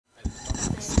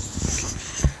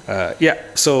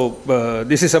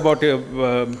This is about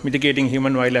mitigating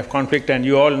human-wildlife conflict, and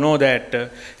you all know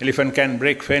that elephant can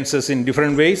break fences in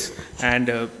different ways, and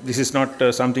this is not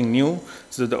something new.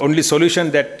 So the only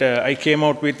solution that I came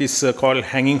out with is called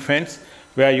hanging fence,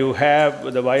 where you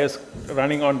have the wires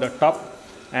running on the top,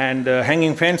 and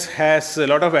hanging fence has a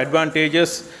lot of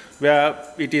advantages where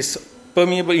it is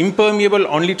impermeable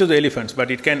only to the elephants, but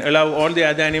it can allow all the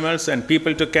other animals and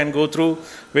people can go through,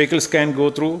 vehicles can go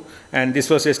through, and this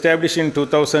was established in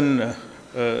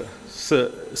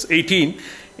 2018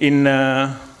 in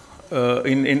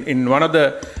one of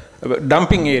the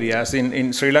dumping areas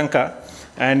in Sri Lanka,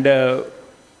 and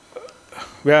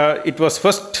where it was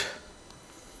first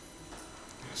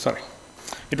established.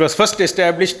 When it was first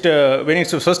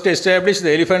established,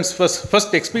 the elephants'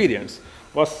 first experience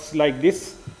was like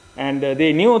this. And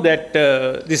they knew that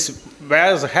these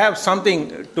wires have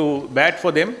something too bad for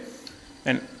them,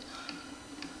 and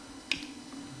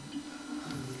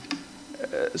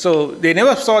so they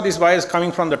never saw these wires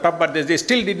coming from the top, but they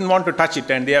still didn't want to touch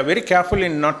it, and they are very careful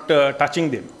in not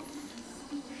touching them.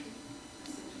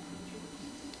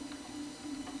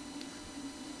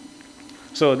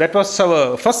 So that was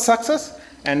our first success.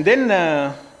 And then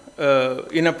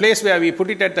in a place where we put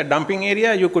it at the dumping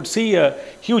area, you could see a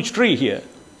huge tree here.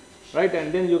 Right,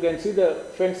 and then you can see the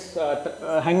fence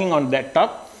hanging on that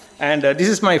top. And this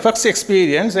is my first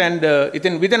experience, and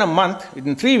within a month,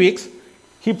 within 3 weeks,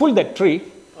 he pulled that tree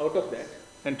out of that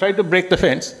and tried to break the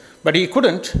fence, but he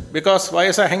couldn't because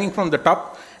wires are hanging from the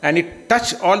top, and it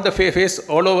touched all the face,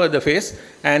 all over the face,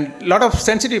 and a lot of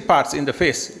sensitive parts in the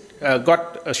face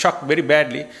got shocked very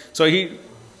badly. So he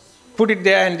put it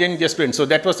there and then just went. So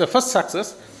that was the first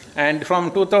success, and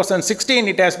from 2016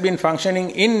 it has been functioning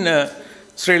in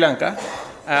Sri Lanka,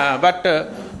 but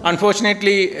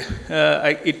unfortunately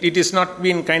it is not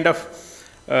been kind of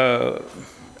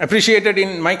appreciated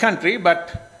in my country,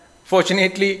 but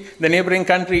fortunately the neighboring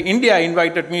country India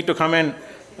invited me to come and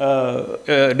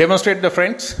demonstrate the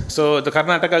fence. So the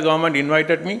Karnataka government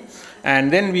invited me,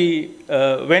 and then we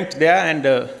went there and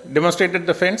demonstrated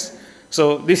the fence.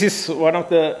 So this is one of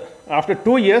the, after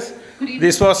 2 years,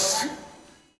 this was...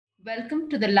 Welcome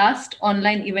to the last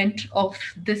online event of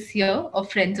this year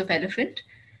of Friends of Elephant.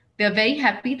 We are very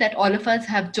happy that all of us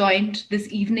have joined this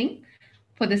evening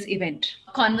for this event.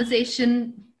 A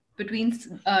conversation between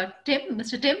Mr.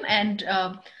 Tim and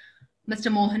Mr.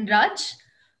 Mohan Raj,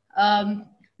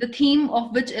 the theme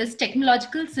of which is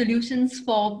technological solutions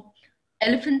for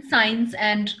elephant science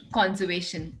and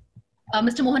conservation.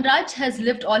 Mr. Mohan Raj has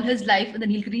lived all his life in the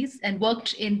Nilgiris and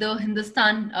worked in the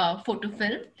Hindustan photo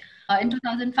film. In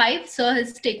 2005, Sir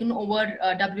has taken over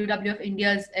WWF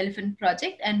India's elephant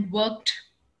project and worked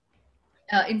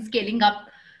in scaling up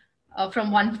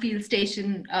from one field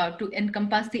station to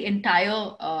encompass the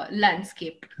entire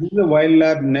landscape. The Wild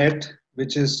Lab Net,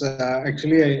 which is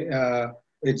actually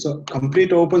it's a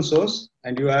complete open source,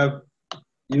 and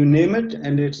you name it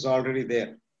and it's already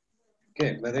there.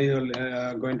 Okay, whether you're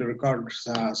going to record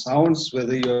sounds,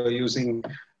 whether you're using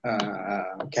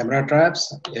camera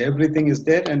traps, everything is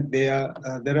there, and there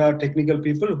are technical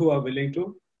people who are willing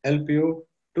to help you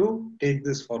to take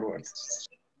this forward.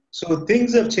 So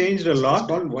things have changed a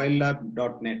lot on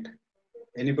wildlab.net.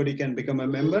 Anybody can become a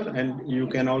member, and you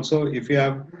can also, if you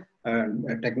have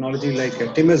a technology like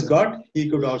Tim has got,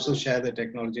 he could also share the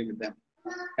technology with them.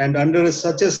 And under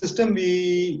such a system,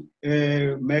 we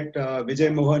met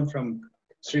Wijeyamohan from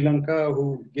Sri Lanka,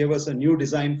 who gave us a new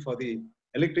design for the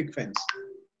electric fence.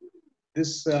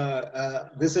 This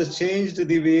has changed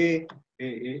the way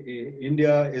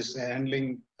India is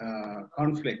handling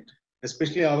conflict,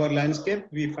 especially our landscape.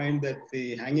 We find that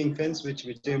the hanging fence, which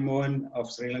Wijeyamohan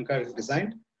of Sri Lanka has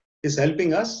designed, is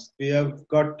helping us. We have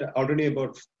got already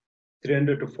about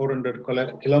 300 to 400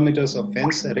 kilometers of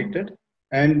fence erected,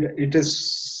 and it is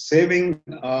saving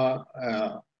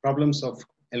problems of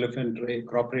elephant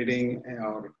crop raiding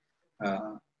or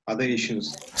other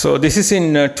issues. So this is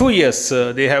in 2 years.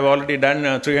 They have already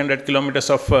done 300 kilometers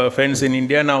of fence in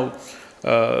India now.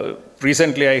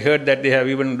 Recently, I heard that they have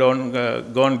even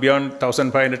gone beyond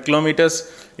 1,500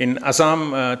 kilometers in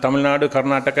Assam, Tamil Nadu,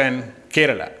 Karnataka, and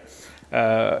Kerala.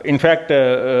 In fact,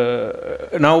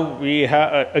 now we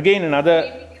have again another. Good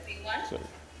evening, everyone. Sorry.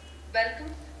 Welcome.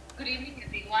 Good evening,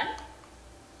 everyone.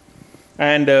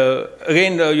 And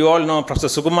again, you all know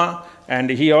Professor Suguma, and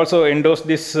he also endorsed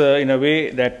this in a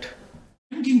way that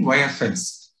hanging wire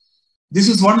fence. This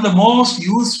is one of the most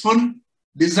useful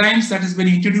designs that has been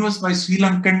introduced by Sri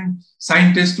Lankan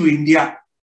scientists to India.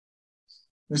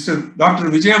 Dr.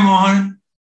 Wijeyamohan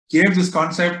gave this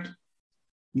concept.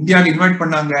 India invite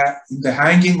pannanga in the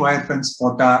hanging wire fence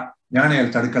pota nyanayal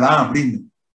tadikalam appadinu.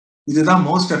 It is the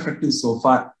most effective so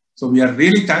far. So we are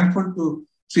really thankful to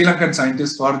Sri Lankan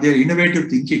scientists for their innovative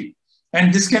thinking.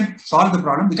 And this can solve the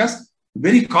problem because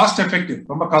very cost effective,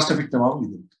 from a cost effective.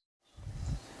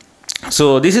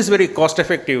 So this is very cost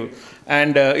effective,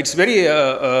 and it's very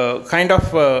kind of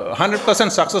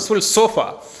 100% successful so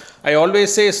far. I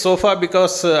always say so far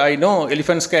because I know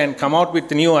elephants can come out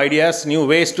with new ideas, new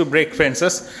ways to break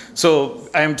fences. So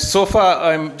I'm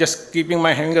just keeping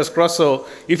my fingers crossed. So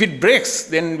if it breaks,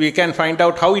 then we can find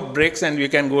out how it breaks and we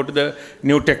can go to the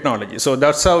new technology. So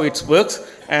that's how it works.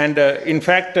 And in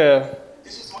fact,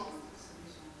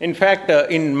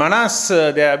 in Manas,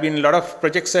 there have been a lot of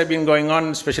projects have been going on,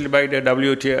 especially by the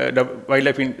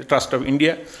Wildlife Trust of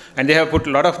India, and they have put a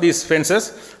lot of these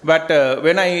fences. But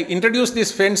when I introduced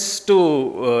this fence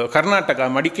to Karnataka,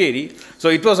 Madikeri, so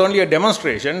it was only a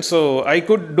demonstration, so I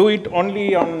could do it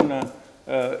only on,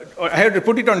 I had to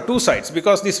put it on two sides,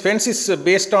 because this fence is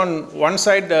based on one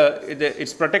side,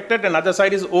 it's protected, and other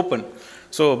side is open.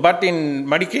 So, but in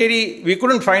Madikeri, we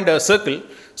couldn't find a circle,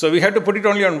 so we had to put it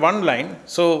only on one line.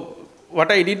 So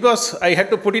what I did was, I had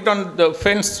to put it on the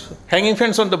fence, hanging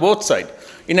fence on the both side,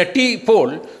 in a T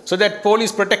pole, so that pole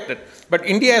is protected. But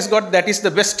India has got, that is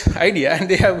the best idea, and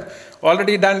they have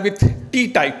already done with T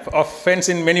type of fence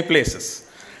in many places.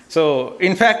 So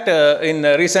in fact, in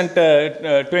recent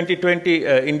 2020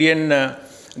 Indian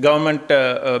government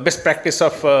best practice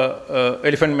of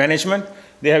elephant management,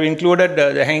 they have included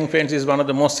the hanging fence is one of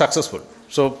the most successful.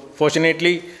 So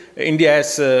fortunately, India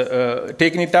has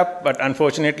taken it up, but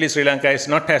unfortunately Sri Lanka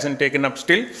hasn't taken up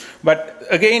still. But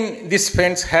again, this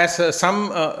fence has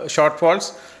some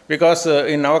shortfalls, because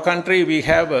in our country we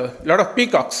have a lot of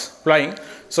peacocks flying.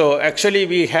 So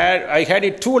actually I had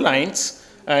it two lines,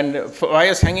 and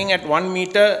wires hanging at 1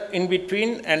 meter in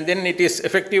between, and then it is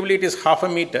effectively it is half a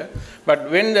meter.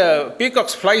 But when the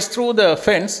peacocks flies through the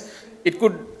fence, it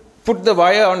could put the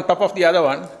wire on top of the other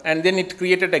one, and then it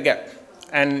created a gap.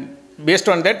 And based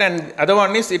on that, and other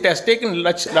one is it has taken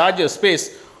larger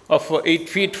space of 8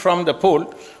 feet from the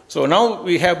pole. So now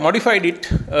we have modified it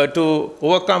to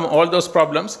overcome all those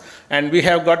problems, and we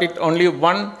have got it only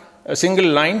one single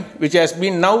line, which has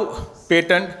been now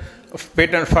patent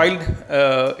filed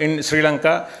in Sri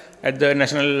Lanka at the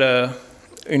National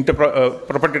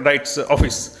Property Rights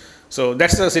Office. So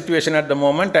that's the situation at the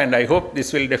moment, and I hope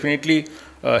this will definitely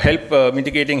help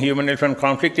mitigating human-elephant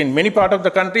conflict in many parts of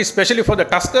the country, especially for the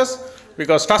tuskers,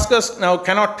 because tuskers now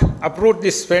cannot uproot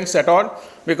this fence at all,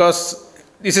 because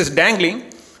this is dangling,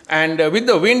 and with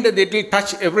the wind it will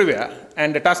touch everywhere,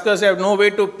 and the tuskers have no way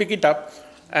to pick it up,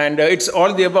 and it's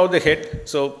all above the head.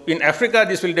 So in Africa,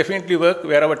 this will definitely work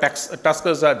wherever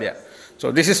tuskers are there.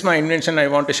 So this is my invention I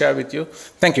want to share with you.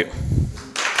 Thank you.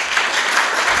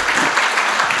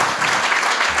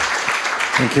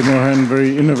 Thank you, Mohan.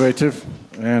 Very innovative.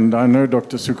 And I know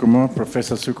Dr. Sukumar,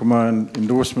 Professor Sukumar, and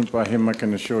endorsement by him, I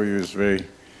can assure you,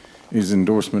 is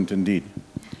endorsement indeed.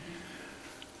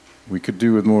 We could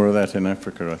do with more of that in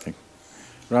Africa, I think.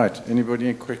 Right. Anybody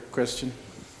a quick question?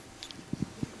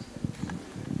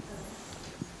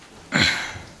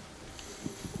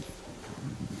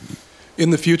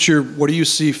 In the future, what do you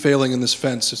see failing in this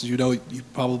fence? As you know, you're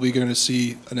probably going to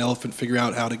see an elephant figure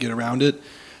out how to get around it.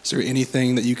 Is there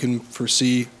anything that you can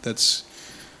foresee that's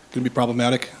going to be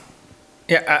problematic?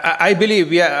 Yeah, I believe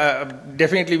we are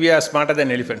definitely we are smarter than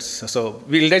elephants. So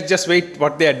let's just wait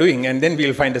what they are doing, and then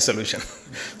we'll find a solution.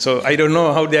 So I don't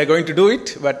know how they are going to do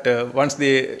it, but once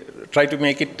they try to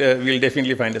make it, we'll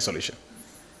definitely find a solution.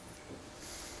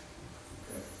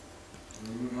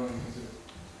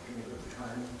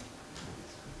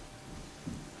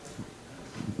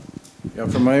 Yeah,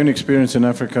 from my own experience in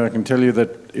Africa, I can tell you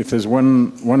that if there's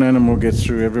one animal gets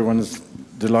through, everyone's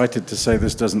delighted to say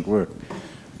this doesn't work.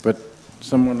 But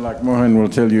someone like Mohan will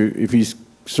tell you if he's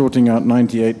sorting out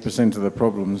 98% of the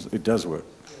problems, it does work.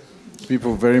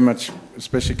 People very much,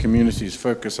 especially communities,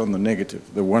 focus on the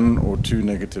negative, the 1 or 2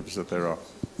 negatives that there are.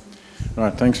 All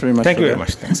right, thanks very much. Thank you very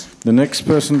much. Thanks. The next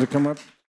person to come up.